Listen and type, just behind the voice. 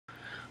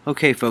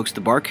Okay folks,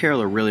 the bark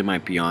caroler really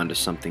might be onto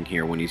something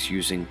here when he's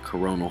using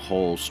coronal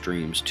hole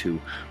streams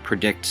to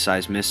predict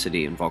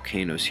seismicity in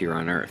volcanoes here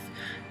on Earth.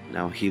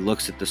 Now he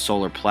looks at the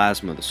solar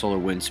plasma, the solar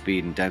wind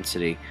speed and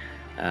density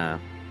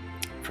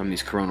from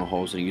these coronal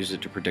holes, and he uses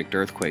it to predict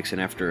earthquakes. And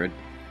after a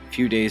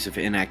few days of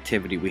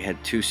inactivity, we had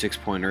two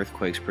 6-point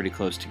earthquakes pretty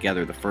close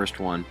together. The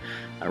first one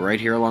right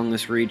here along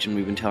this region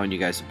we've been telling you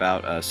guys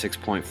about,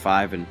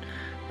 6.5 in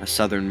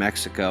southern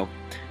Mexico.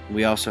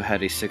 We also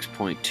had a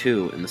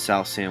 6.2 in the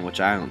South Sandwich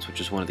Islands,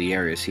 which is one of the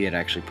areas he had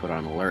actually put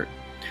on alert.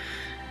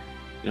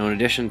 In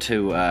addition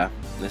to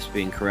this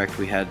being correct,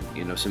 we had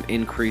some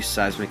increased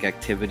seismic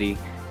activity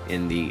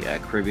in the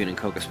Caribbean and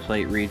Cocos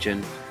Plate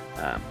region,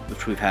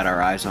 which we've had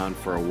our eyes on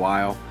for a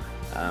while.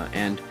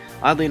 And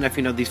oddly enough,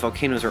 these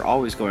volcanoes are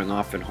always going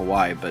off in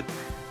Hawaii, but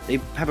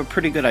they have a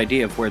pretty good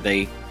idea of where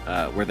they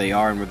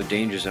are and where the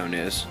danger zone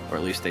is, or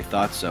at least they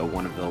thought so.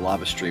 One of the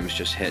lava streams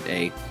just hit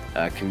a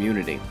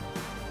community.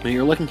 Now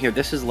you're looking here,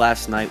 this is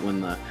last night when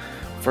the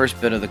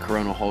first bit of the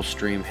coronal hole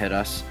stream hit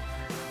us,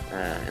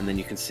 and then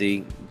you can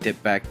see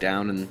dip back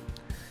down, and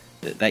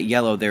that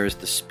yellow there is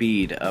the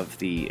speed of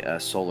the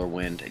solar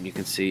wind, and you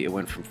can see it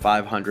went from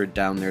 500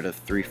 down there to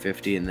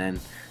 350 and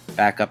then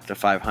back up to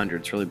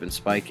 500. It's really been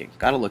spiking.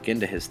 Got to look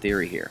into his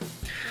theory here.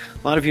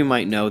 A lot of you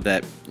might know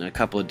that in a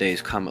couple of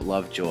days Comet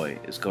Lovejoy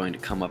is going to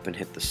come up and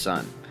hit the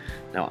sun.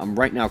 Now I'm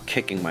right now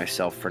kicking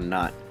myself for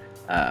not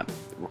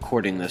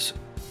recording this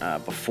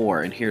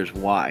before, and here's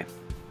why.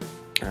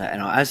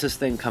 And as this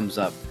thing comes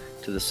up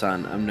to the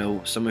sun, I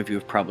know some of you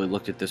have probably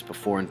looked at this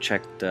before and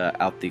checked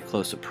out the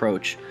close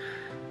approach.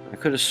 I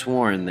could have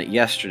sworn that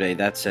yesterday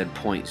that said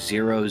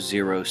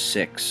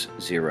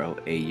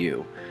 0.0060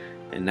 AU,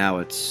 and now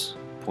it's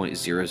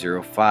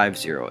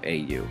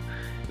 0.0050 AU.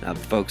 Now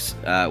folks,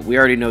 we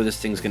already know this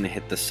thing's going to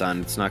hit the sun.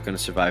 It's not going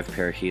to survive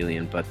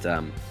perihelion, but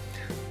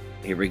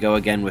here we go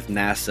again with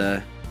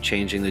NASA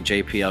changing the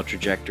JPL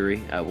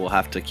trajectory. We'll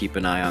have to keep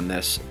an eye on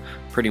this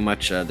pretty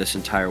much this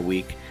entire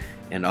week,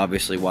 and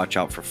obviously watch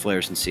out for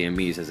flares and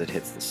CMEs as it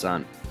hits the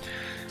sun.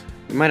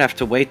 We might have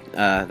to wait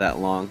that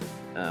long.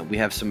 We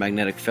have some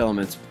magnetic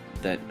filaments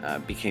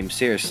that became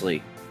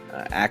seriously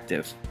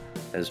active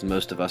as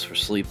most of us were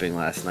sleeping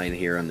last night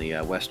here on the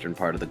western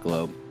part of the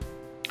globe.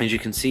 As you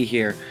can see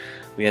here,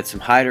 we had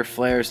some hider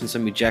flares and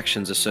some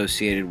ejections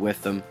associated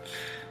with them.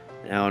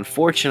 Now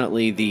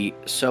unfortunately, the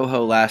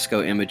Soho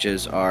Lascaux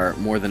images are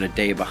more than a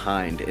day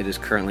behind. It is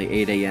currently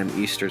 8 a.m.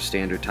 Eastern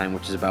Standard Time,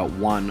 which is about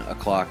 1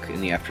 o'clock in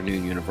the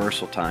afternoon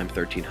Universal Time,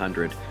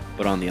 1300,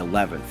 but on the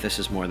 11th. This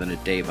is more than a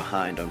day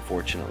behind,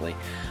 unfortunately.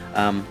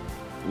 But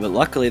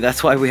luckily,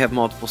 that's why we have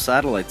multiple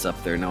satellites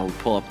up there. Now we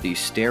pull up the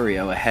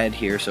stereo ahead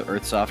here, so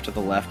Earth's off to the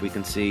left. We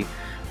can see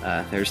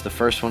there's the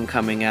first one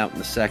coming out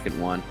and the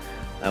second one.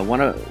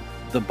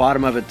 The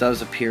bottom of it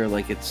does appear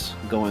like it's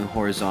going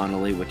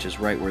horizontally, which is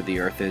right where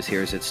the Earth is.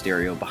 Here's its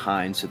stereo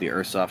behind, so the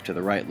Earth's off to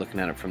the right, looking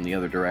at it from the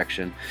other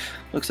direction.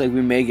 Looks like we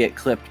may get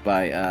clipped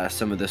by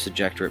some of this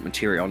ejectorate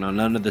material. Now,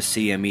 none of the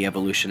CME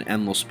evolution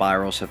enlil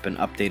spirals have been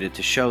updated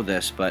to show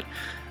this, but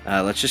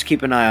let's just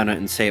keep an eye on it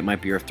and say it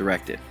might be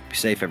Earth-directed. Be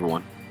safe,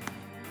 everyone.